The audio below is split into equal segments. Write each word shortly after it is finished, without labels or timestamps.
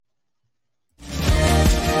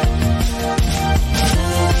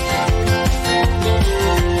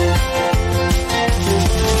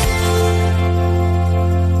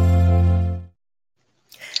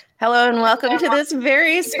welcome to this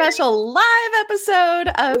very special live episode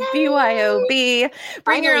of BYOB.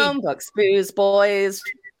 Bring your own books, booze, boys,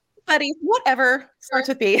 buddies, whatever starts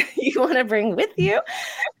with B you want to bring with you.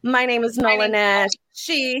 My name is Nola Nash.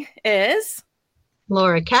 She is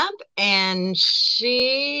Laura Kemp, and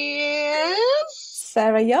she is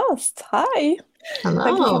Sarah Jost. Hi. Hello.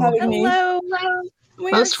 Thank you for having me. Hello. We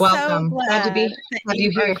Most are welcome. So Glad to be that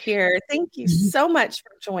you are here. Thank you so much for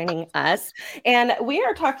joining us. And we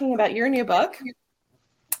are talking about your new book,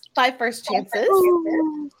 5 First Chances,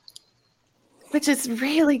 which is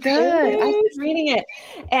really good. I was reading it,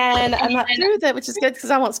 and I'm not through with it, which is good because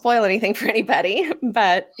I won't spoil anything for anybody.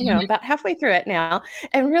 But I'm about halfway through it now,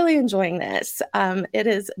 and really enjoying this. It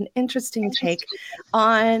is an interesting take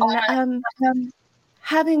on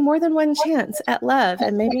having more than one chance at love,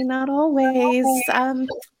 and maybe not always.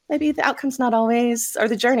 Maybe the outcome's not always, or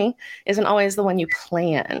the journey isn't always the one you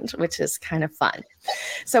planned, which is kind of fun.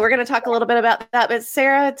 So we're going to talk a little bit about that. But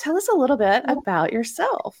Sarah, tell us a little bit about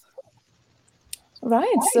yourself.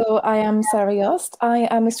 Right. So I am Sarah Jost. I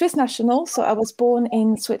am a Swiss national. So I was born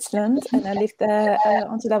in Switzerland and I lived there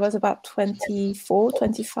until I was about 24,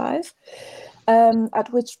 25.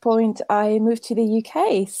 At which point I moved to the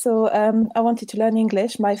UK. So I wanted to learn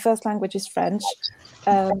English. My first language is French.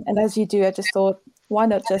 And as you do, I just thought, why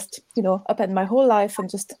not just, upend my whole life and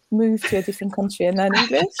just move to a different country and learn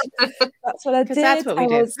English? That's what I did. That's what we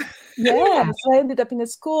did. So I ended up in a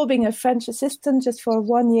school being a French assistant just for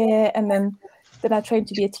 1 year. And then I trained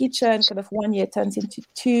to be a teacher, and kind of 1 year turns into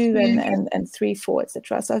 2 and 3, 4,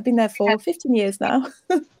 etc. So I've been there for 15 years now,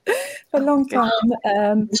 for a long time.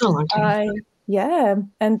 It's a long time.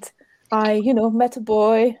 And I, met a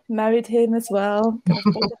boy, married him as well, kind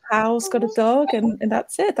of bought a house, got a dog, and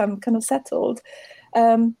that's it. I'm kind of settled.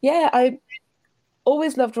 I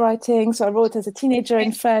always loved writing. So I wrote as a teenager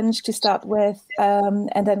in French to start with.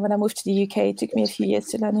 And then when I moved to the UK, it took me a few years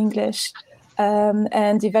to learn English.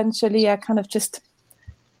 And eventually I kind of just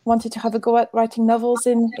wanted to have a go at writing novels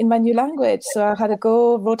in my new language. So I had a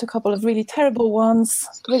go, wrote a couple of really terrible ones,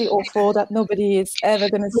 really awful, that nobody is ever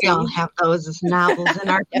going to see. We all have those as novels in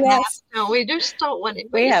our past. No, we just don't want it.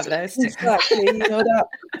 We have those too. Exactly.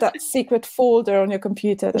 That secret folder on your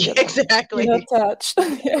computer that exactly. you don't touch.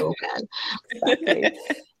 So bad. Exactly.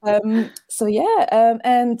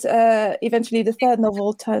 And eventually the third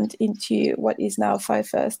novel turned into what is now 5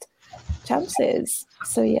 First Chances.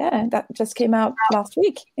 So that just came out last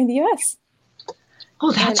week in the US.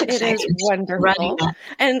 Oh, that's exciting! It is wonderful.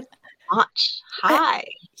 And much hi.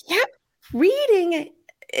 Reading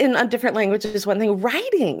in a different language is one thing.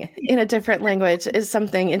 Writing in a different language is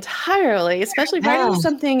something entirely. Especially writing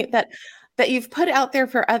something that you've put out there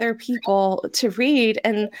for other people to read.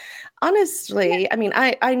 And honestly, I mean,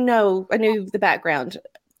 I knew the background,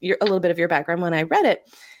 a little bit of your background when I read it.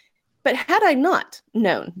 But had I not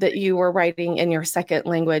known that you were writing in your second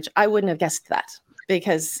language, I wouldn't have guessed that,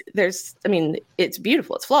 because it's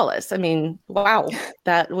beautiful. It's flawless. I mean, wow,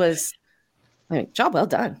 that was, job well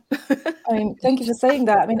done. Thank you for saying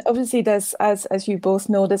that. Obviously there's, as you both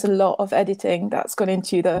know, there's a lot of editing that's gone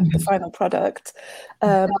into the final product.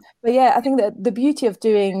 I think that the beauty of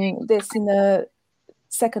doing this in a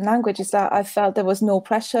second language is that I felt there was no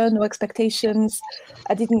pressure, no expectations.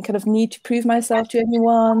 I didn't kind of need to prove myself to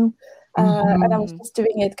anyone. And I was just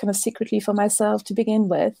doing it kind of secretly for myself to begin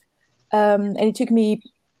with. And it took me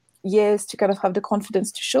years to kind of have the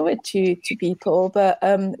confidence to show it to people. But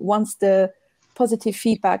once the positive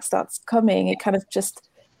feedback starts coming, it kind of just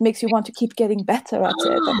makes you want to keep getting better at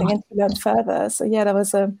it, I think, and to learn further. So that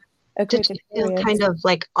was a great experience. Did you feel kind of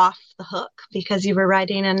like off the hook because you were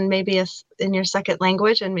writing in maybe in your second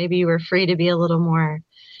language, and maybe you were free to be a little more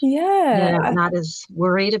not as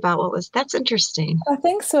worried about that's interesting. I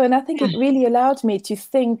think so. And I think it really allowed me to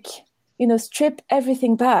think, strip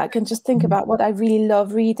everything back and just think about what I really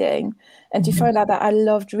love reading, and to find out that I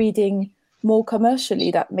loved reading more commercially,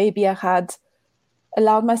 that maybe I had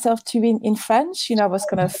allowed myself to in French.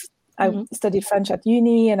 I studied French at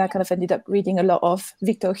uni, and I kind of ended up reading a lot of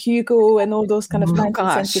Victor Hugo and all those kind of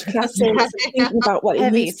 19th century classics, and thinking about what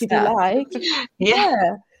it needs to be like.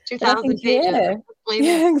 2,000 pages.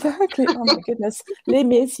 Yeah, exactly. Oh my goodness. Les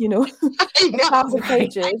Mis, 1,000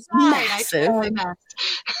 pages. Massive.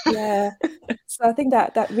 So I think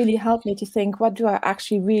that really helped me to think, what do I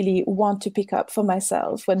actually really want to pick up for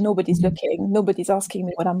myself when nobody's looking, nobody's asking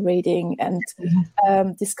me what I'm reading,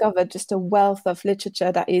 and discovered just a wealth of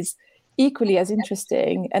literature that is equally as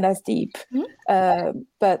interesting and as deep.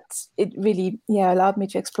 But it really, allowed me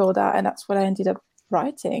to explore that, and that's what I ended up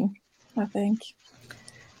writing, I think.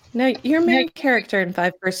 Now, your main character in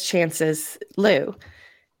 5 First Chances, Lou,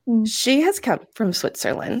 she has come from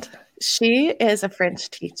Switzerland. she is a French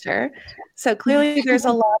teacher. So clearly there's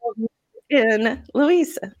a lot of in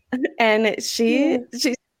Louise. And she's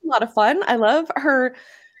a lot of fun. I love her.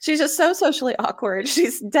 She's just so socially awkward.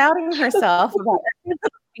 She's doubting herself about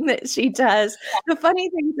everything that she does. The funny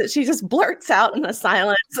thing is that she just blurts out in the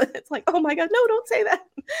silence. It's like, oh my God, no, don't say that.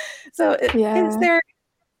 So is there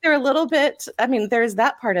a little bit, I mean, there's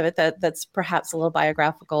that part of it that's perhaps a little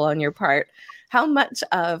biographical on your part. How much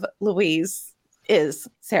of Louise is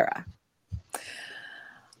Sarah?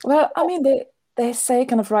 Well, I mean, they say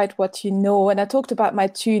kind of write what you know. And I talked about my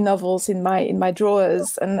 2 novels in my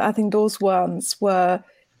drawers. And I think those ones were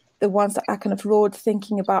the ones that I kind of wrote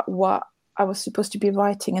thinking about what I was supposed to be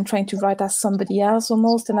writing and trying to write as somebody else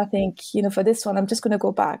almost. And I think, for this one, I'm just going to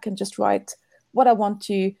go back and just write what I want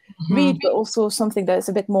to read, but also something that is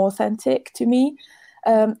a bit more authentic to me.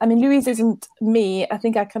 I mean, Louise isn't me. I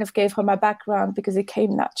think I kind of gave her my background because it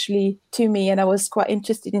came naturally to me. And I was quite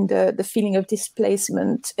interested in the feeling of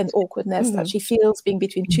displacement and awkwardness that she feels being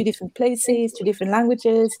between 2 different places, 2 different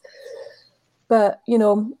languages. But,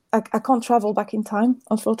 I can't travel back in time,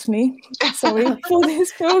 unfortunately. Sorry for the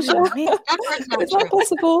disclosure. It's not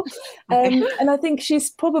possible. And I think she's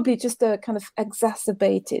probably just a kind of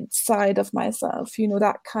exacerbated side of myself,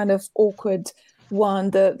 that kind of awkward one,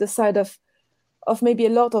 the side of maybe a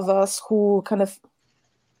lot of us who kind of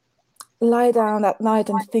lie down at night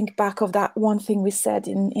and think back of that one thing we said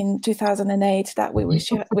in 2008 that we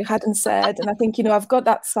wish we hadn't said. And I think, I've got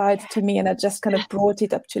that side to me and I just kind of brought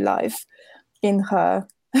it up to life in her.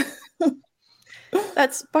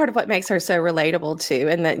 That's part of what makes her so relatable too,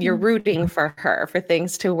 and that you're rooting for her, for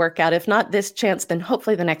things to work out. If not this chance, then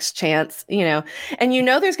hopefully the next chance, and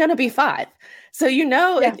there's going to be 5. So,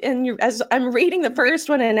 as I'm reading the first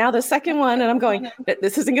one and now the second one, and I'm going,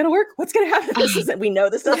 this isn't going to work. What's going to happen? We know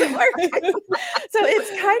this doesn't work. So it's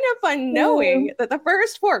kind of fun knowing that the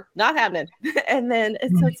first 4, not happening. And then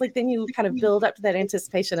so it's like, then you kind of build up to that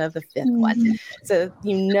anticipation of the 5th one. So,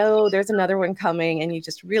 there's another one coming and you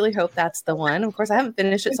just really hope that's the one. Of course, I haven't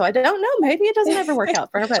finished it, so I don't know. Maybe it doesn't ever work out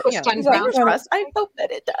for her, but I hope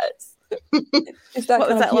that it does. Is that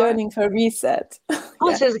kind of yearning for a reset?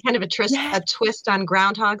 Also, it's kind of a twist on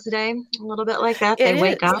Groundhog's Day, a little bit like that. They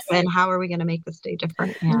wake up, and how are we going to make this day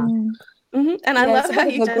different? Yeah. Mm-hmm. And I love how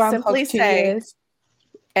you just simply say,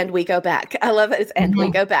 and we go back. I love it. And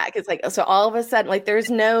we go back. It's like, so all of a sudden, like,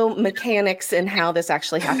 there's no mechanics in how this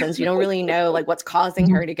actually happens. You don't really know, like, what's causing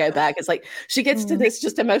her to go back. It's like she gets to this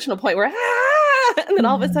just emotional point where, and then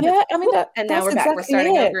all of a sudden, and now we're back. We're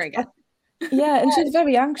starting over again. Yeah, and she's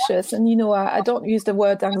very anxious. And, I don't use the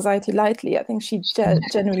word anxiety lightly. I think she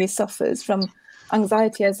generally suffers from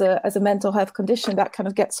anxiety as a mental health condition that kind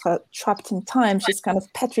of gets her trapped in time. She's kind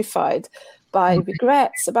of petrified by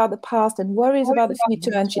regrets about the past and worries about the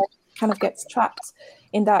future. And she kind of gets trapped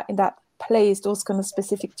in that place, those kind of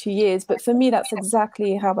specific 2 years. But for me, that's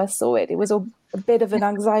exactly how I saw it. It was a bit of an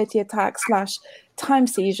anxiety attack / time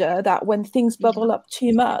seizure that when things bubble up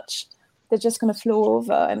too much, they're just going to flow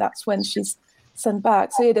over, and that's when she's sent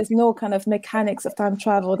back. So there's no kind of mechanics of time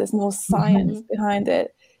travel. There's no science behind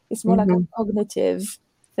it. It's more like a cognitive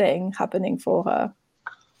thing happening for her.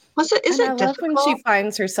 I love when she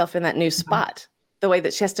finds herself in that new spot, the way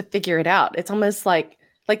that she has to figure it out. It's almost like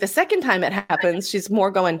the second time it happens, she's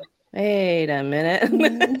more going, wait a minute.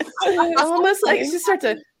 Almost like she starts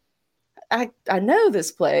to, I know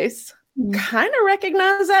this place. Kind of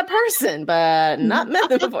recognize that person, but not met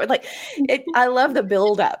them before. Like, I love the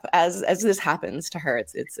build up as this happens to her.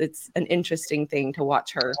 It's an interesting thing to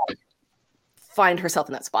watch her find herself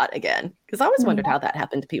in that spot again. Because I always wondered how that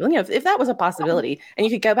happened to people. If that was a possibility and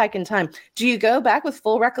you could go back in time, do you go back with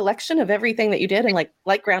full recollection of everything that you did? And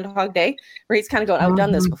like Groundhog Day, where he's kind of going, I've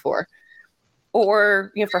done this before.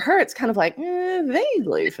 Or, for her, it's kind of like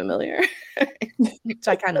vaguely familiar, which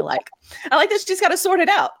I kind of like. I like that she's got to sort it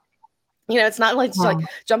out. It's not like just like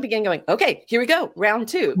jumping in going, okay, here we go, round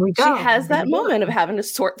 2. She has that moment of having to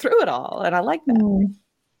sort through it all. And I like that.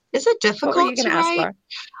 Is it difficult what were you to write? Ask,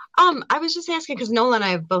 Laura? I was just asking because Nola and I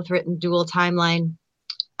have both written dual timeline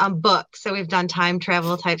books. So we've done time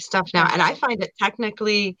travel type stuff now. And I find it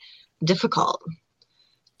technically difficult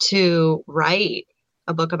to write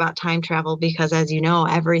a book about time travel because, as you know,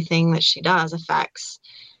 everything that she does affects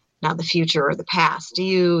now the future or the past. Do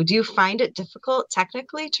you find it difficult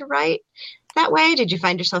technically to write that way? Did you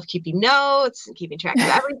find yourself keeping notes and keeping track of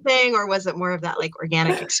everything, or was it more of that like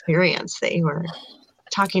organic experience that you were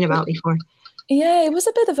talking about before? Yeah, it was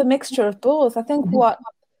a bit of a mixture of both. I think what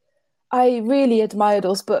I really admire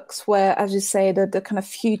those books where, as you say, the kind of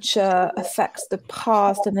future affects the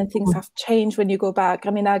past and then things have changed when you go back.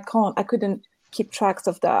 I mean, I couldn't keep tracks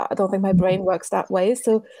of that. I don't think my brain works that way.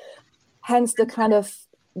 So hence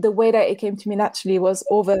the way that it came to me naturally was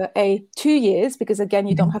over 2 years, because again,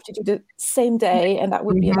 you don't have to do the same day, and that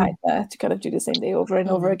would be a nightmare to kind of do the same day over and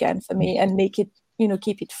over again for me and make it,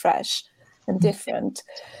 keep it fresh and different.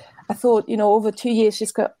 I thought, over 2 years,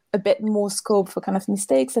 she's got a bit more scope for kind of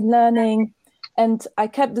mistakes and learning. And I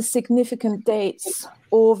kept the significant dates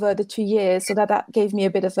over the 2 years so that gave me a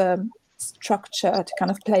bit of a structure to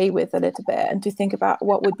kind of play with a little bit and to think about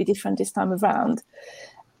what would be different this time around.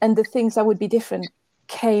 And the things that would be different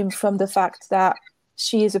came from the fact that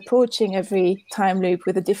she is approaching every time loop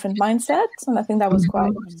with a different mindset. And I think that was quite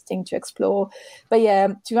interesting to explore. But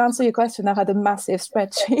yeah, to answer your question, I had a massive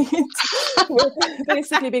spreadsheet with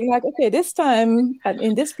basically being like, okay, this time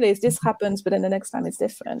in this place, this happens, but then the next time it's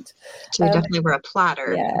different. So you definitely were a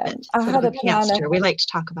plotter. Yeah, I had a planner. We like to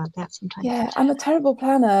talk about that sometimes. Yeah, I'm a terrible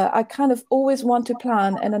planner. I kind of always want to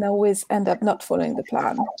plan, and then I always end up not following the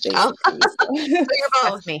plan. So you're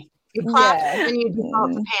both me. You clap and you do all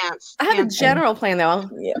the pants. I have a general plan, though.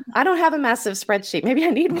 Yeah. I don't have a massive spreadsheet. Maybe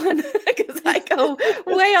I need one because I go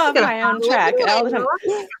way off my own track all the time.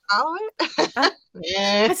 Follow it?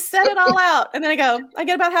 I set it all out, and then I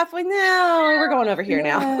get about halfway. No, we're going over here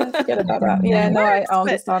now. Forget about that. Yeah, no, I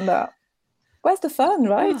understand that. Where's the fun,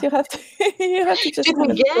 right? You have to just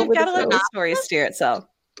gotta let the story steer itself.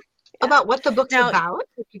 About what the book's about?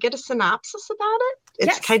 Did you get a synopsis about it?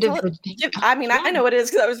 It's kind of. I mean, I know what it is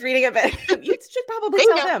because I was reading it, but you should probably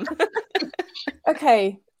tell them.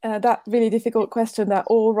 Okay, that really difficult question that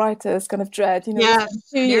all writers kind of dread. 2 years,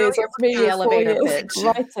 3 years, 4 years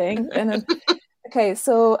writing, and okay,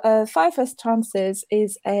 so 5 First Chances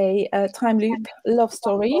is a time loop love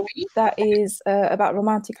story that is about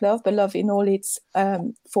romantic love, but love in all its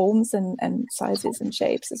forms and sizes and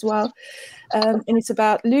shapes as well. And it's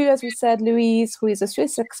about Lou, as we said, Louise, who is a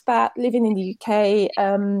Swiss expat living in the UK.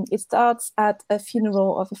 It starts at a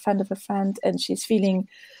funeral of a friend, and she's feeling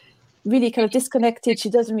really kind of disconnected. She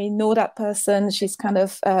doesn't really know that person. She's kind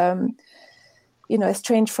of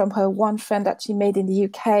estranged from her one friend that she made in the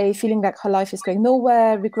UK, feeling like her life is going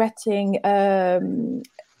nowhere, regretting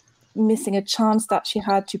missing a chance that she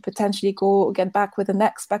had to potentially get back with an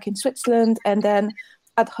ex back in Switzerland. And then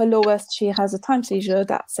at her lowest, she has a time seizure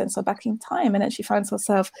that sends her back in time. And then she finds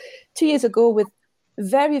herself 2 years ago with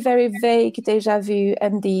very, very vague deja vu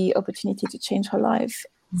and the opportunity to change her life.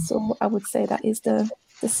 So I would say that is the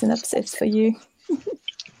synopsis for you.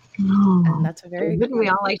 And that's a very good. We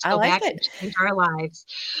all like to go back and change our lives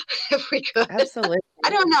if we could. Absolutely. I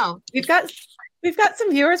don't know. We've got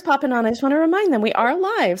some viewers popping on. I just want to remind them we are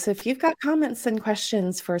live. So if you've got comments and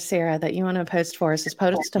questions for Sarah that you want to post for us, just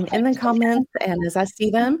post them in the comments. And as I see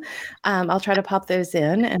them, I'll try to pop those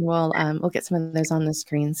in, and we'll get some of those on the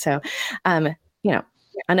screen. So,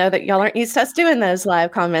 I know that y'all aren't used to us doing those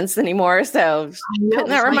live comments anymore. So putting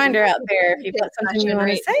that reminder out there, if you've got something you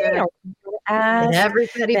want to say or ask,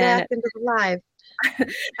 everybody back into the live.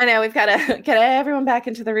 I know we've got to get everyone back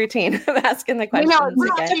into the routine of asking the questions. We're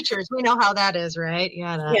all teachers. We know how that is, right? You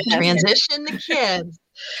gotta transition the kids.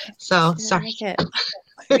 So sorry.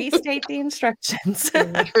 Restate the instructions all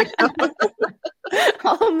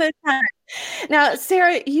the time. Now,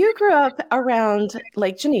 Sarah, you grew up around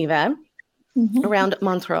Lake Geneva. Around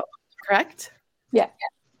Montreux, correct? Yeah,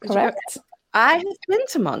 correct. I have been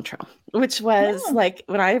to Montreux, which was like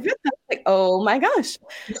when I read that, like, oh my gosh.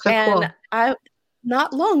 So cool.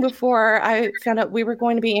 Not long before I found out we were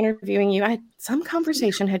going to be interviewing you, some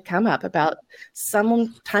conversation had come up about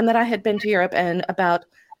some time that I had been to Europe and about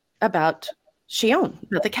Chillon,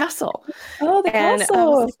 about the castle. Oh, the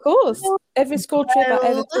castle, of course. Every school trip I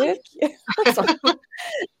ever took.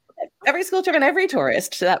 Every school trip and every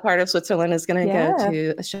tourist to that part of Switzerland is going to go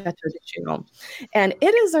to Chateau de Chillon. And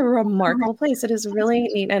it is a remarkable place. It is really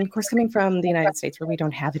neat. And of course, coming from the United States, where we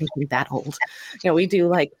don't have anything that old, we do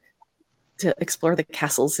like to explore the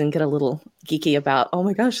castles and get a little geeky about, oh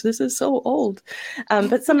my gosh, this is so old.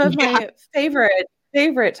 But some of my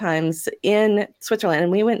favorite times in Switzerland,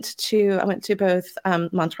 and I went to both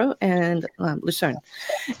Montreux and Lucerne,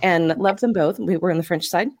 and loved them both. We were on the French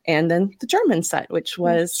side and then the German side, which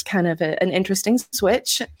was kind of an interesting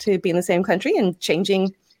switch to be in the same country and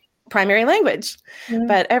changing primary language.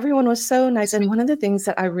 But everyone was so nice. And one of the things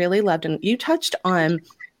that I really loved, and you touched on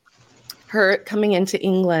her coming into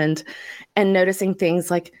England and noticing things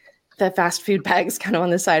like the fast food bags kind of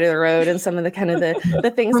on the side of the road and some of the kind of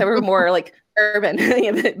the things that were more like urban,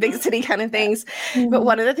 big city kind of things. But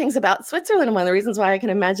one of the things about Switzerland, and one of the reasons why I can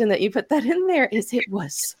imagine that you put that in there, is it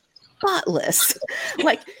was spotless.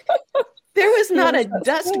 Like there was not a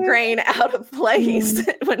dust grain out of place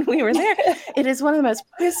when we were there. It is one of the most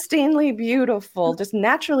pristinely beautiful, just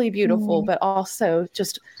naturally beautiful, but also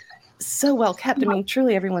just so well kept. I mean,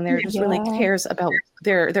 truly everyone there just really cares about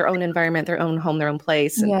their own environment, their own home, their own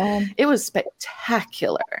place. And it was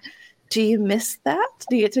spectacular. Do you miss that?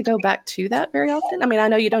 Do you get to go back to that very often? I mean, I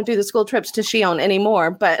know you don't do the school trips to Xi'an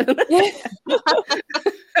anymore, but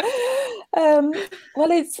well,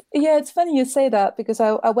 it's funny you say that, because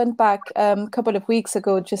I went back a couple of weeks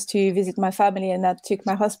ago just to visit my family, and I took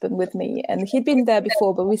my husband with me, and he'd been there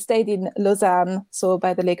before, but we stayed in Lausanne, so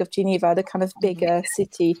by the Lake of Geneva, the kind of bigger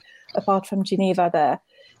city apart from Geneva there,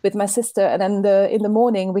 with my sister. And then in the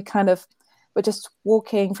morning we kind of were just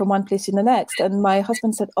walking from one place to the next, and my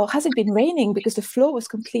husband said, "Oh, has it been raining?" Because the floor was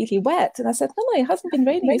completely wet. And I said, No, it hasn't been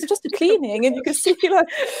raining, it's just a cleaning. And you can see like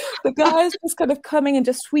the guys just kind of coming and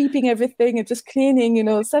just sweeping everything and just cleaning,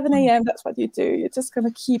 7 a.m. That's what you do. You just kind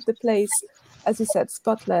of keep the place, as you said,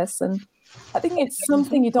 spotless. And I think it's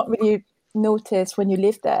something you don't really notice when you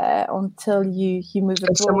live there until you move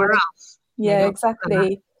abroad. Somewhere else. Yeah,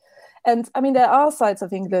 exactly. And I mean, there are sides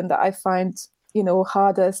of England that I find still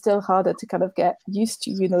harder to kind of get used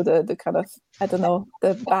to, the kind of, I don't know,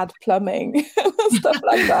 the bad plumbing, stuff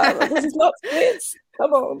like that. This is not Swiss.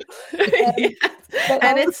 Come on.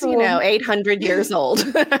 And it's, 800 years old.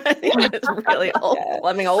 It's really old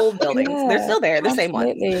plumbing, old buildings. They're still there, the same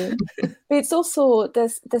ones. But it's also,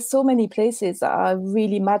 there's so many places that are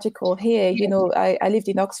really magical here. I lived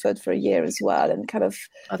in Oxford for a year as well, and kind of,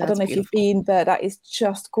 I don't know if you've been, but that is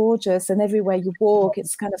just gorgeous. And everywhere you walk,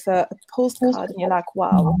 it's kind of a postcard, and you're like,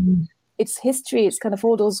 wow, it's history. It's kind of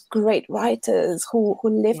all those great writers who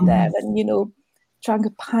live there, and, drank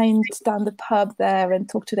a pint down the pub there and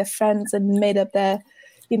talked to their friends and made up their,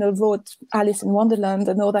 wrote Alice in Wonderland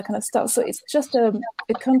and all that kind of stuff. So it's just a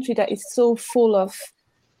country that is so full of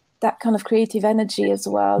that kind of creative energy as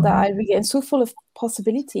well, and so full of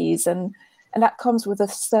possibilities, and that comes with a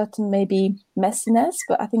certain maybe messiness,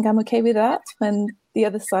 but I think I'm okay with that. When the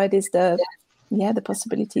other side is the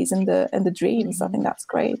possibilities and the dreams. I think that's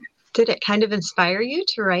great. Did it kind of inspire you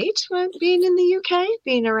to write when being in the UK,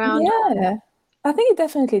 being around? Yeah, I think it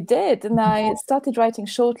definitely did. And I started writing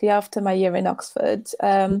shortly after my year in Oxford.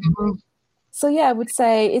 So yeah, I would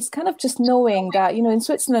say it's kind of just knowing that, in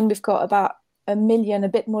Switzerland, we've got about a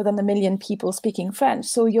bit more than 1 million people speaking French.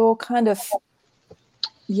 So you're kind of,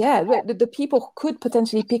 the people who could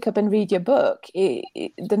potentially pick up and read your book,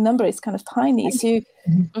 the number is kind of tiny. So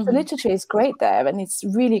the literature is great there, and it's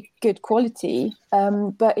really good quality,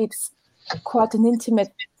 but it's quite an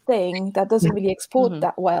intimate thing that doesn't really export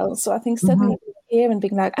that well. So I think suddenly here and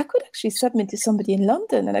being like, I could actually submit to somebody in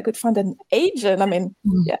London and I could find an agent. I mean,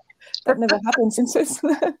 that never happens in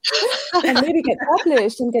Switzerland. And maybe get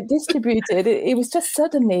published and get distributed. It was just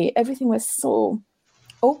suddenly everything was so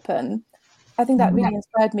open. I think that really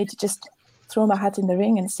inspired me to just throw my hat in the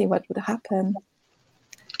ring and see what would happen.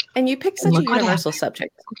 And you picked such a universal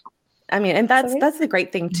subject. I mean, and that's the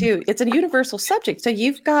great thing too. It's a universal subject. So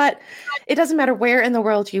you've got, it doesn't matter where in the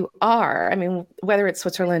world you are. I mean, whether it's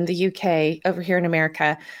Switzerland, the UK, over here in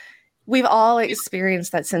America, we've all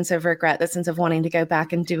experienced that sense of regret, that sense of wanting to go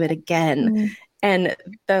back and do it again. And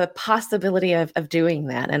the possibility of doing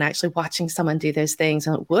that and actually watching someone do those things,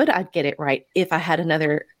 and would I get it right if I had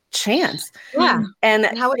another chance? Yeah. And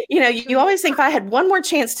how, you always think if I had one more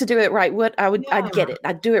chance to do it right, I'd get it.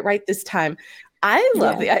 I'd do it right this time. I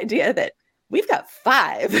love the idea that we've got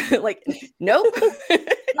 5. Like, nope. Because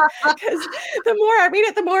the more I read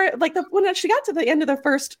it, the more, like, when she got to the end of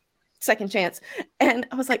the second chance, and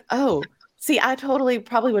I was like, oh, see, I totally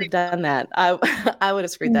probably would have done that. I would have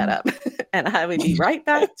screwed that up, and I would be right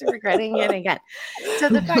back to regretting it again. So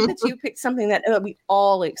the fact that you picked something that we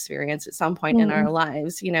all experience at some point in our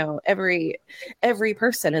lives, every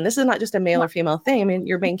person, and this is not just a male or female thing. I mean,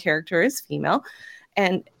 your main character is female,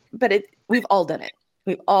 but we've all done it.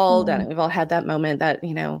 We've all done it. We've all had that moment that,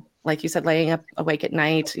 like you said, laying up awake at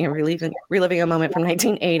night, reliving a moment from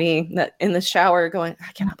 1980, that in the shower going,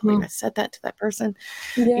 I cannot believe I said that to that person.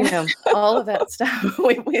 All of that stuff.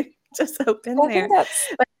 We've just so been there.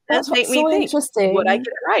 That's made me think, interesting. Would I get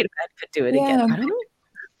it right if I could do it again? I don't know.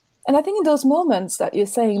 And I think in those moments that you're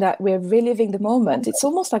saying that we're reliving the moment, it's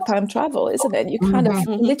almost like time travel, isn't it? You're kind of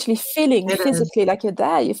literally feeling physically like you're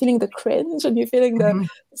there. You're feeling the cringe and you're feeling the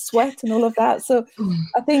sweat and all of that. So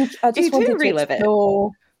I think I just wanted to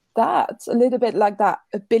explore that a little bit, like that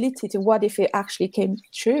ability to what if it actually came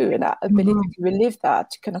true, and that ability to relive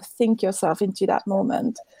that, to kind of think yourself into that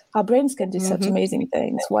moment. Our brains can do such amazing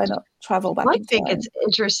things. Why not travel back in time? I think it's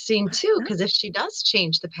interesting too, because if she does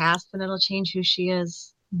change the past, then it'll change who she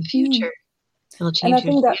is in the future. And I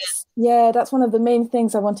think that's one of the main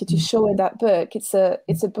things I wanted to show in that book. It's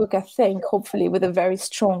a book, I think, hopefully with a very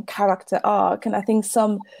strong character arc. And I think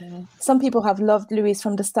some people have loved Louise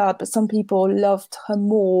from the start, but some people loved her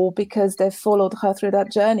more because they followed her through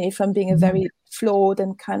that journey from being a very flawed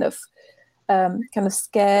and kind of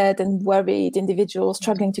scared and worried individual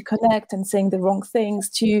struggling to connect and saying the wrong things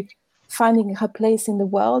to finding her place in the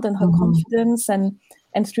world and her confidence and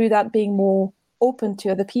through that being more open to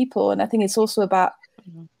other people. And I think it's also about,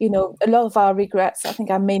 a lot of our regrets, I think,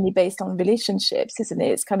 are mainly based on relationships, isn't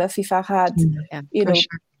it? It's kind of if I had,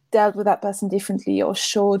 dealt with that person differently or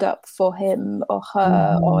showed up for him or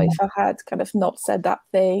her, or if I had kind of not said that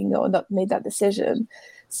thing or not made that decision.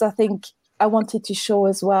 So I think I wanted to show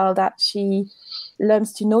as well that she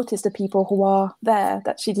learns to notice the people who are there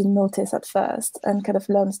that she didn't notice at first and kind of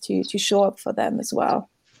learns to show up for them as well.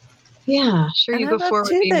 Yeah, sure. You go forward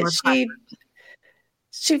being more present.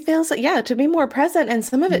 She feels to be more present. And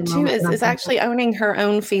some of it too is actually owning her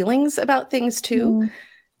own feelings about things too,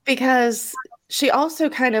 because she also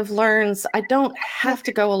kind of learns I don't have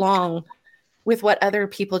to go along with what other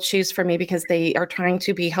people choose for me because they are trying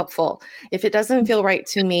to be helpful. If it doesn't feel right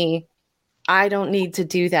to me, I don't need to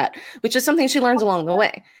do that, which is something she learns along the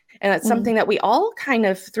way. And it's something that we all kind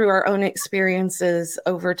of, through our own experiences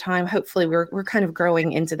over time, hopefully we're kind of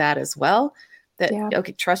growing into that as well. That,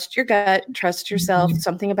 okay, trust your gut, trust yourself.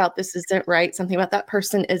 Something about this isn't right. Something about that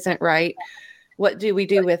person isn't right. What do we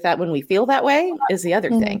do with that when we feel that way is the other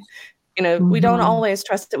thing. We don't always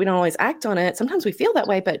trust it. We don't always act on it. Sometimes we feel that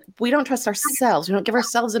way, but we don't trust ourselves. We don't give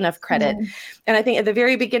ourselves enough credit. And I think at the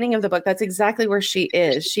very beginning of the book, that's exactly where she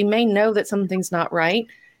is. She may know that something's not right.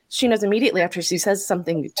 She knows immediately after she says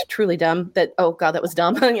something truly dumb that, oh God, that was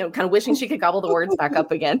dumb, kind of wishing she could gobble the words back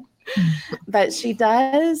up again. But she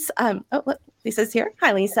does. Look, Lisa's here.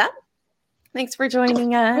 Hi, Lisa. Thanks for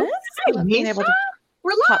joining us. Hi, Lisa.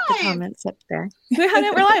 We're live. Pop the comments up there. We're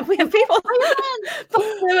live. We have people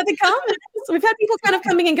with the comments. We've had people kind of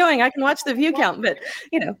coming and going. I can watch the view count, but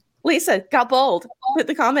Lisa got bold. Put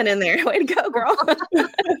the comment in there. Way to go, girl.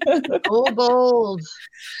 Go bold.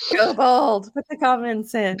 Go bold. Put the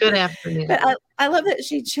comments in. Good afternoon. But I love that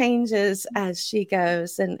she changes as she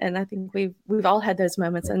goes, and I think we've all had those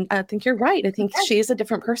moments. And I think you're right. I think she is a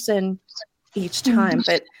different person each time.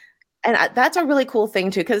 That's a really cool thing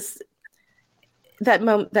too, because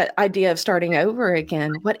that idea of starting over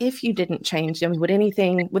again, what if you didn't change? I mean,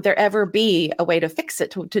 would there ever be a way to fix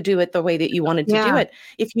it, to do it the way that you wanted to do it,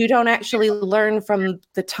 if you don't actually learn from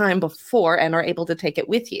the time before and are able to take it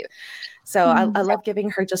with you? So I love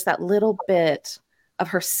giving her just that little bit of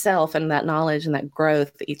herself, and that knowledge and that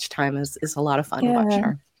growth each time is a lot of fun to watch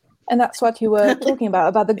her. And that's what you were talking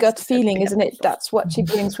about the gut feeling, isn't it? That's what she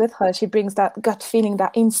brings with her. She brings that gut feeling,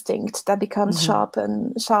 that instinct that becomes sharper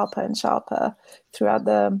and sharper and sharper throughout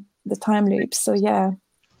the time loops. So, yeah.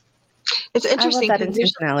 It's interesting. I love that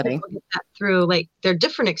intentionality. Get that through their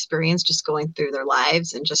different experience, just going through their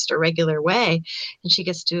lives in just a regular way. And she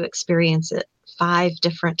gets to experience it 5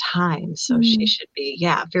 different times. So she should be,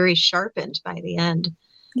 very sharpened by the end.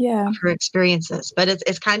 Of her experiences. But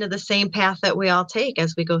it's kind of the same path that we all take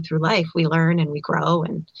as we go through life. We learn and we grow,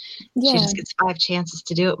 and she just gets 5 chances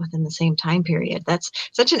to do it within the same time period. That's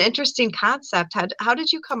such an interesting concept. How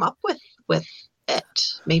did you come up with it?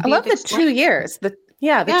 Maybe I love the 2 years. The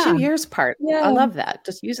 2 years part. I love that.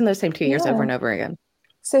 Just using those same 2 years over and over again.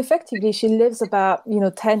 So effectively, she lives about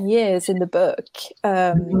 10 years in the book.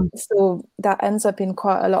 So that ends up in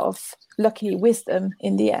quite a lot of, luckily, wisdom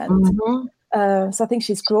in the end. So I think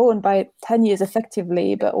she's grown by 10 years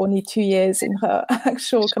effectively, but only 2 years in her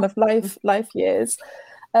actual kind of life years.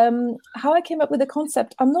 How I came up with the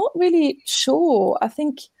concept, I'm not really sure. I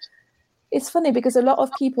think it's funny because a lot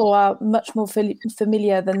of people are much more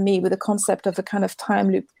familiar than me with the concept of a kind of time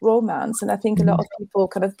loop romance. And I think a lot of people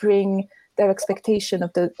kind of bring their expectation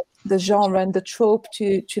of the genre and the trope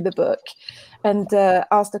to the book, and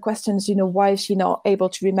ask the questions, why is she not able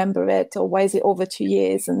to remember it, or why is it over 2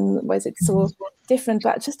 years, and why is it so different?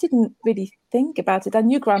 But I just didn't really think about it. I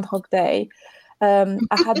knew Groundhog Day. I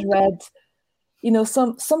had read,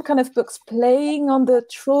 some kind of books playing on the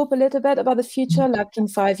trope a little bit about the future, like in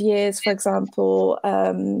 5 years, for example,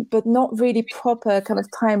 but not really proper kind of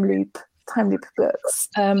time loop books.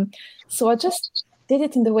 So I just did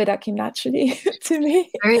it in the way that came naturally to me.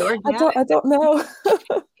 Very organic. I don't know.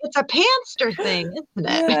 It's a pantster thing, isn't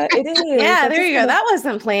it? Yeah, it is. Yeah, there you go. That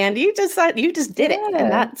wasn't planned. You just did it, and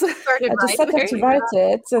that's I just set up to write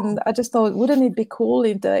it, and I just thought, wouldn't it be cool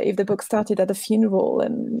if the book started at a funeral,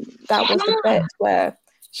 and that was the bit where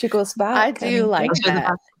she goes back. I do like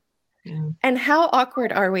that. And how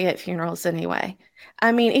awkward are we at funerals anyway?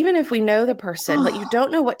 I mean, even if we know the person, but you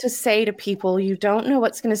don't know what to say to people, you don't know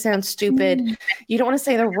what's going to sound stupid. You don't want to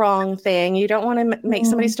say the wrong thing. You don't want to make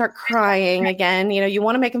somebody start crying again. You know, you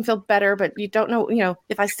want to make them feel better, but you don't know, you know,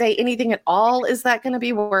 if I say anything at all, is that going to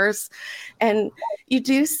be worse? And you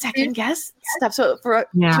do second guess stuff. So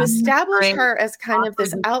to establish her as kind of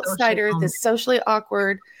this outsider, this socially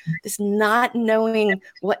awkward, this not knowing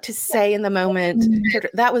what to say in the moment,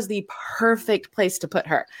 that was the perfect place to put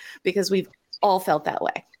her, because we've all felt that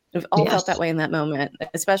way. We've all felt that way in that moment,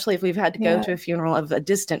 especially if we've had to go to a funeral of a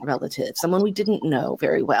distant relative, someone we didn't know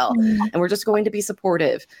very well, and we're just going to be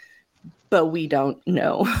supportive, but we don't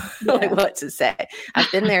know like what to say.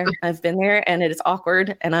 I've been there, and it is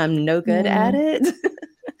awkward, and I'm no good at it.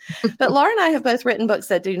 But Laura and I have both written books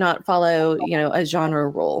that do not follow, you know, a genre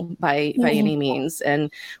rule by any means.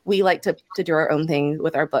 And we like to do our own thing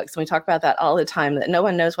with our books. And we talk about that all the time, that no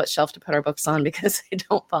one knows what shelf to put our books on because they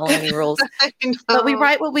don't follow any rules. But we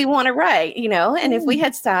write what we want to write, you know, and if we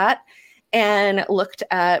had sat and looked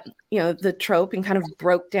at, you know, the trope and kind of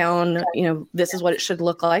broke down, you know, this is what it should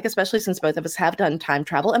look like, especially since both of us have done time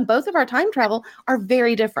travel, and both of our time travel are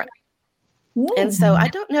very different. And so I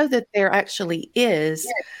don't know that there actually is,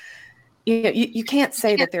 you know, you can't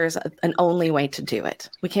say that there's an only way to do it.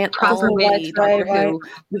 We can't all be Doctor Who.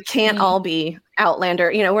 We can't all be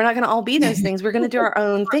Outlander. You know, we're not going to all be those things. We're going to do our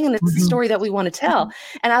own thing. And it's the story that we want to tell.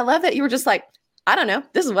 And I love that you were just like, I don't know,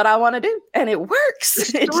 this is what I want to do. And it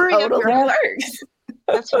works. It totally works.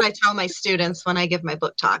 That's what I tell my students when I give my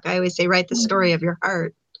book talk. I always say, write the story of your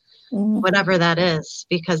heart. Whatever that is,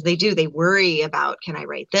 because they worry about, can I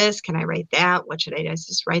write this? Can I write that? What should I do? I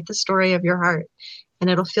just write the story of your heart and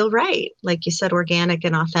it'll feel right. Like you said, organic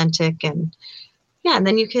and authentic. And and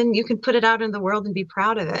then you can put it out in the world and be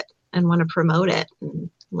proud of it and want to promote it and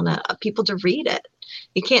want people to read it.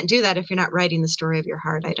 You can't do that if you're not writing the story of your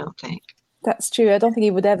heart, I don't think. That's true. I don't think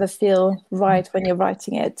it would ever feel right when you're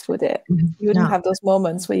writing it, would it? You wouldn't have those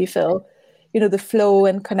moments where you feel, you know, the flow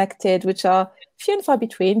and connected, which are few and far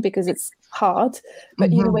between because it's hard.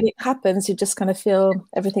 But, you know, when it happens, you just kind of feel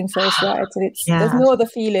everything feels right. And there's no other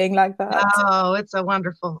feeling like that. Oh, it's a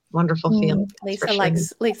wonderful, wonderful feeling.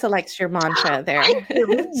 Lisa likes your mantra there.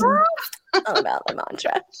 All about the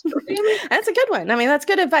mantra. That's a good one. I mean, that's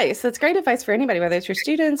good advice. That's great advice for anybody, whether it's your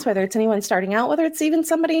students, whether it's anyone starting out, whether it's even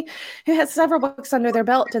somebody who has several books under their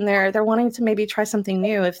belt and they're wanting to maybe try something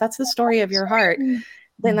new. If that's the story of your heart,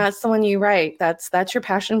 then that's the one you write. That's your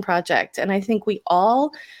passion project. And I think we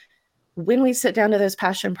all, when we sit down to those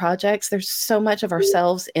passion projects, there's so much of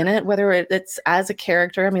ourselves in it, whether it's as a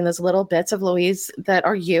character, I mean, those little bits of Louise that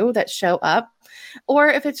are you that show up, or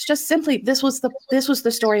if it's just simply, this was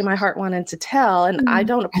the story my heart wanted to tell. And I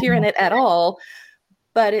don't appear in it at all,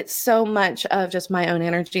 but it's so much of just my own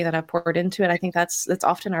energy that I've poured into it. I think that's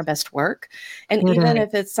often our best work. And even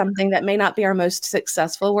if it's something that may not be our most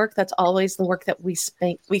successful work, that's always the work that we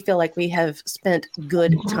feel like we have spent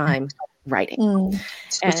good time writing.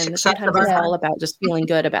 And sometimes it's all about just feeling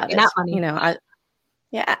good about it. You know,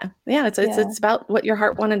 it's about what your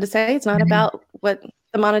heart wanted to say. It's not about what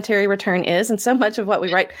the monetary return is. And so much of what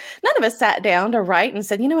we write, none of us sat down to write and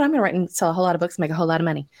said, you know what, I'm going to write and sell a whole lot of books and make a whole lot of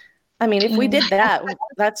money. I mean, if we did that,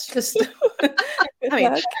 that's just, I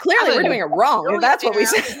mean, clearly we're doing it wrong. If that's what we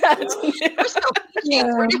said. We're still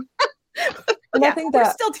and I think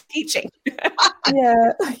we're still teaching.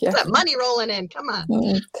 That money rolling in. Come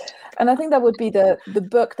on. And I think that would be the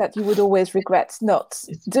book that you would always regret not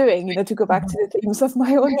doing, you know, to go back to the themes of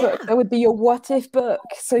my own book. That would be your what if book.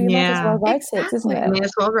 So you might as well write it, isn't it? You may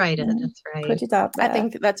as well write it. That's right. Put it out there. I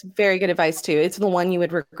think that's very good advice too. It's the one you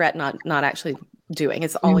would regret not actually doing.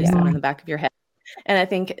 It's always the one in the back of your head. And I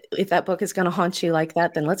think if that book is going to haunt you like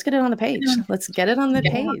that, then let's get it on the page. Let's get it on the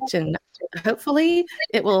page. And hopefully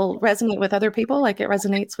it will resonate with other people like it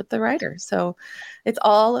resonates with the writer. So it's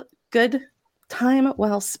all good time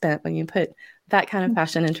well spent when you put that kind of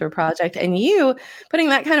passion into a project, and you putting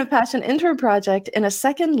that kind of passion into a project in a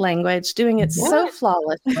second language, doing it so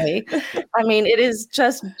flawlessly. I mean, it is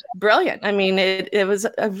just brilliant. I mean,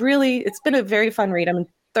 it's been a very fun read. I'm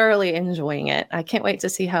thoroughly enjoying it. I can't wait to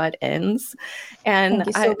see how it ends. And thank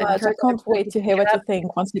you so much. I can't wait to hear what you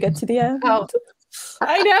think once you get to the end. Oh,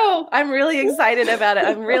 I know. I'm really excited about it.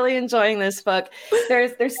 I'm really enjoying this book.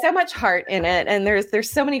 There's so much heart in it, and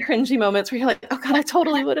there's so many cringy moments where you're like, oh God, I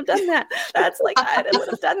totally would have done that. That's like, I would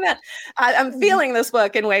have done that. I'm feeling this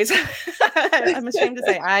book in ways I'm ashamed to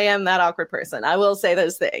say I am that awkward person. I will say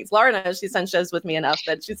those things. Laura knows, she's done shows with me enough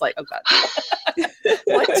that she's like, oh God,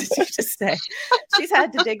 what did you just say? She's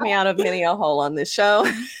had to dig me out of many a hole on this show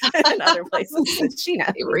and other places. She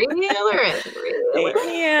knows. Really?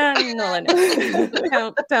 Yeah, Nola,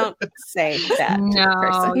 don't say that.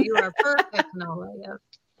 No, you are perfect, Nola.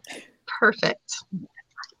 Yes. Perfect.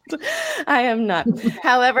 I am not.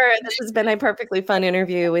 However, this has been a perfectly fun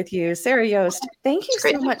interview with you, Sarah Jost. Thank you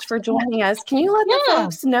so much for joining us. Can you let the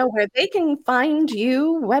folks know where they can find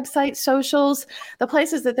you, website, socials, the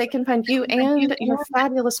places that they can find you and your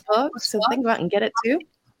fabulous books so they can go out and get it too?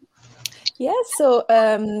 Yeah, so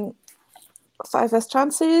 5 Less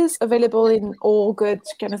Chances, available in all good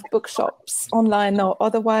kind of bookshops, online or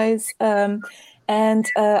otherwise. And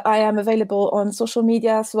I am available on social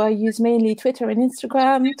media, so I use mainly Twitter and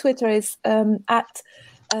Instagram. Twitter is at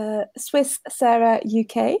Swiss Sarah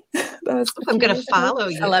UK. I'm going to follow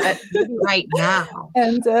you. I love it right now.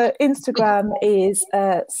 And Instagram is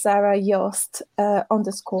Sarah Jost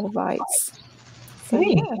 _writes. So,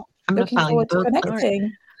 yeah, I'm looking forward to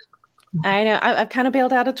connecting. I know I've kind of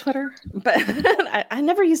bailed out of Twitter, but I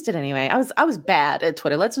never used it anyway. I was bad at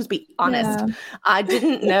Twitter. Let's just be honest. Yeah. I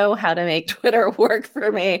didn't know how to make Twitter work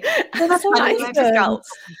for me. I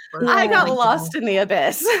got lost in the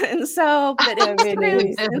abyss, and so but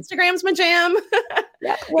Instagram's my jam.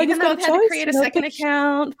 Yeah, well, even though I've had to create a second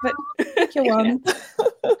account, but pick your one.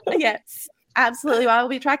 Yes. Absolutely. Well, I will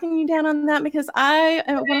be tracking you down on that because I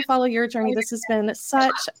want to follow your journey. This has been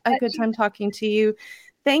such a good time talking to you.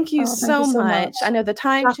 Thank you so much. I know the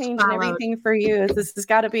time change and everything for you. This has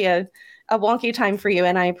got to be a wonky time for you,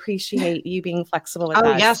 and I appreciate you being flexible with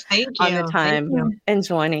us. Yes, thank you. On the time and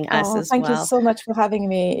joining us as well. Thank you so much for having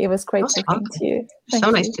me. It was great talking to you.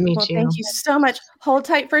 Nice to meet you. Thank you so much. Hold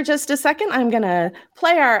tight for just a second. I'm going to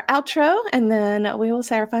play our outro, and then we will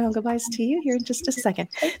say our final goodbyes to you here in just a second.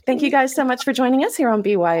 Thank you guys so much for joining us here on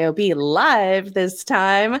BYOB Live this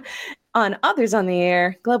time on Authors on the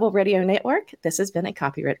Air Global Radio Network. This has been a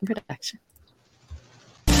copywritten production.